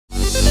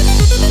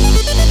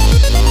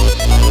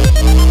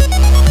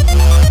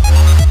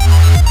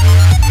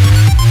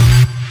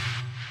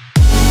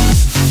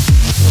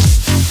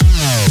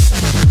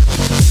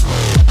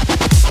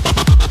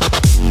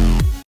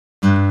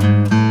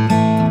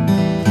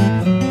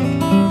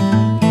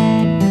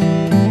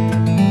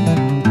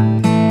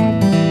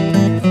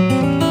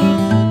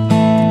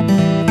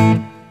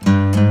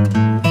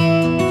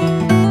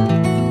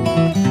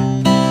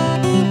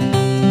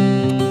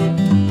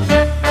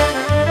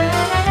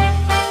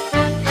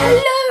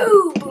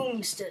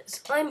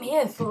I'm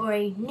here for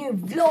a new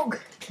vlog.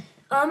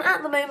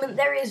 At the moment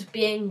there is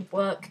being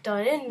work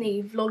done in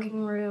the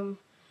vlogging room.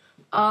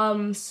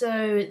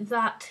 So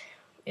that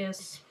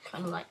is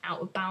kind of like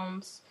out of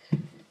bounds.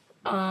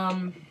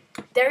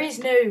 There is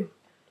no,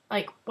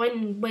 like,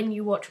 when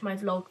you watch my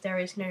vlog, there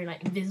is no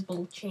like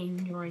visible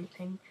change or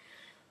anything.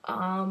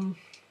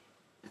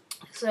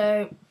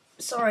 So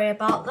sorry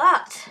about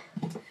that.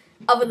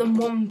 Other than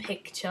one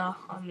picture,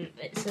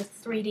 it's a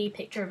 3D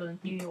picture of a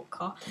New York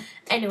car.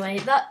 Anyway,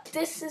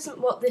 this isn't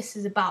what this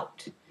is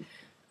about.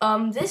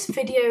 This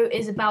video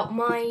is about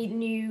my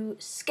new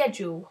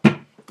schedule.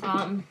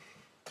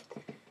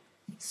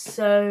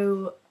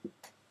 So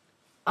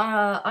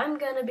I'm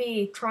gonna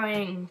be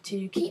trying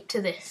to keep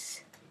to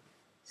this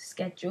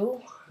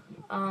schedule.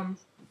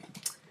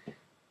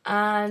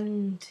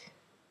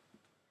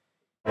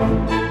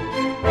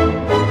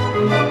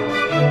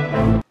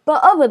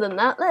 But other than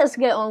that, let's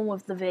get on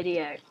with the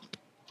video.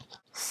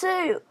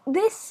 So,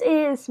 this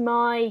is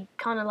my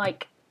kind of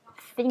like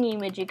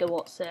thingy-majigger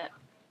WhatsApp.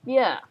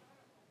 Yeah,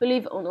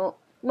 believe it or not,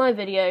 my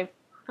video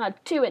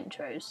had 2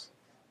 intros.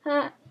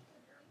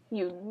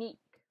 Unique.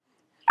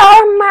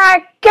 Oh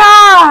my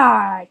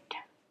god!